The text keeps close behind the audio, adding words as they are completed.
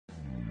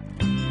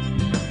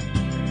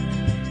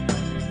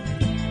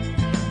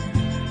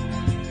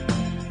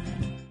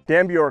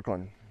Dan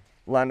Bjorklund,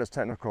 Landus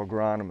Technical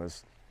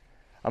Agronomist.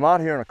 I'm out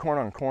here in a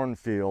corn-on-corn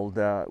field.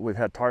 We've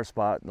had tar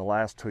spot in the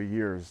last 2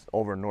 years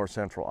over in north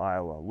central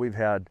Iowa. We've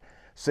had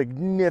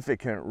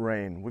significant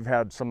rain. We've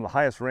had some of the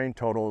highest rain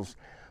totals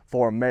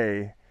for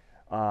May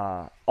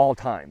all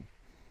time.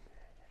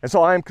 And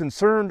so I'm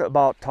concerned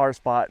about tar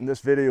spot, and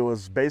this video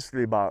is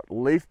basically about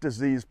leaf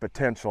disease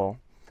potential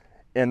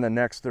in the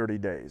next 30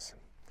 days.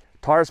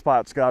 Tar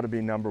spot's got to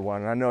be number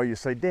one. And I know you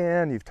say,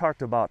 Dan, you've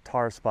talked about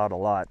tar spot a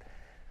lot.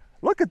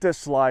 Look at this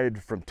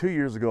slide from 2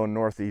 years ago in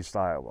northeast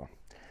Iowa.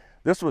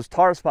 This was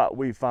tar spot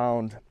we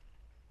found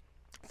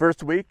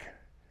first week.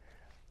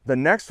 The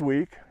next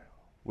week,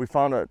 we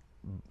found it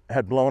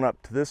had blown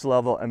up to this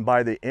level, and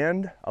by the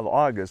end of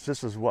August,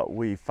 this is what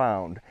we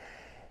found.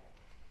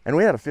 And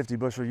we had a 50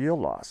 bushel yield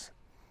loss.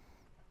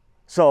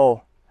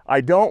 So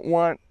I don't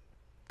want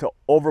to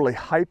overly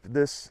hype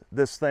this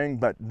thing,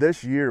 but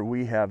this year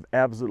we have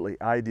absolutely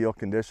ideal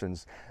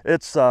conditions.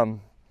 It's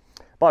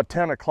about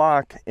 10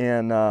 o'clock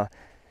in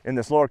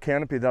this lower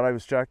canopy that I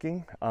was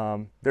checking.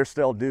 They're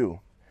still due.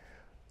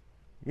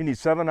 You need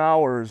 7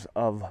 hours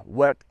of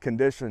wet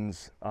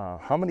conditions.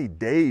 How many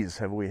days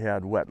have we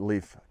had wet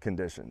leaf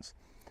conditions?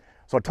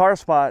 So tar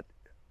spot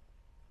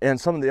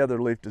and some of the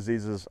other leaf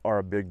diseases are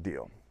a big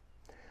deal.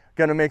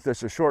 Gonna make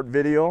this a short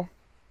video.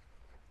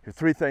 Here are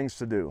 3 things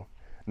to do.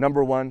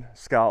 Number 1,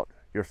 scout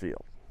your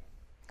field.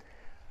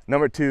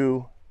 Number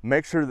 2,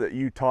 make sure that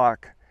you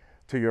talk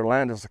to your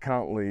Landus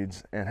account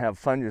leads and have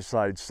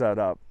fungicides set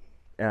up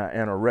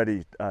and are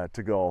ready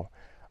to go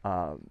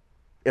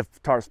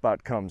if tar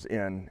spot comes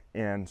in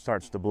and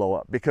starts to blow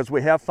up. Because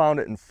we have found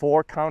it in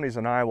 4 counties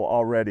in Iowa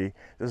already.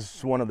 This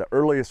is one of the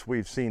earliest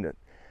we've seen it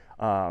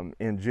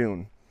in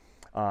June.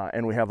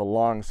 And we have a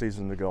long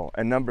season to go.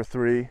 And number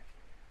 3,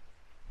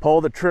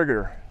 pull the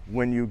trigger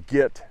when you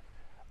get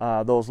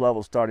those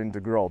levels starting to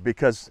grow.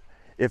 Because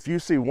if you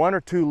see 1 or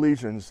 2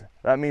 lesions,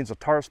 that means a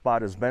tar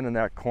spot has been in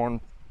that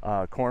corn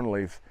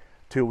leaf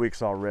 2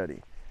 weeks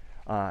already.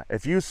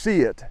 If you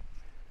see it,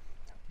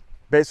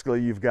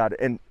 basically you've got it.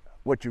 And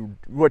what you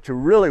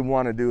really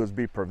want to do is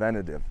be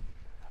preventative.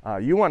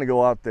 You want to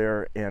go out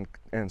there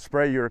and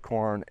spray your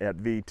corn at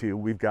V2.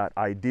 We've got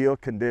ideal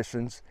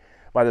conditions.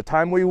 By the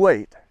time we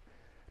wait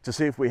to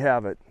see if we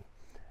have it,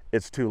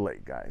 it's too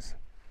late, guys.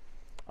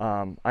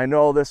 I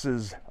know this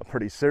is a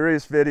pretty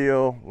serious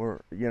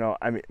video,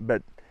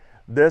 but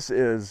this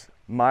is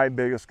my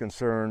biggest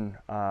concern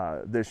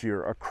this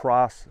year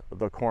across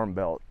the Corn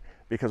Belt,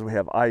 because we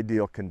have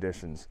ideal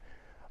conditions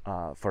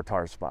for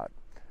tar spot.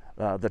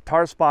 The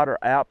Tar Spotter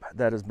app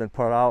that has been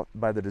put out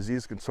by the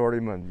Disease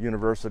Consortium and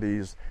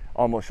universities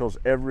almost shows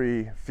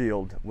every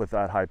field with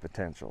that high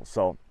potential.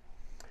 So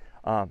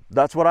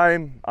that's what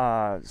I'm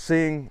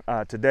seeing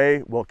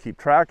today. We'll keep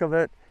track of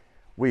it.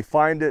 We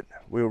find it,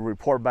 we will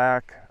report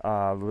back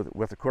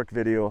with a quick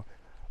video.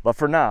 But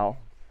for now,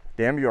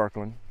 Dan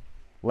Bjorklund,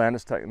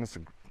 Landus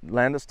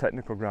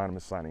Technical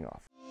Agronomist, signing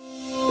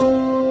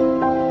off.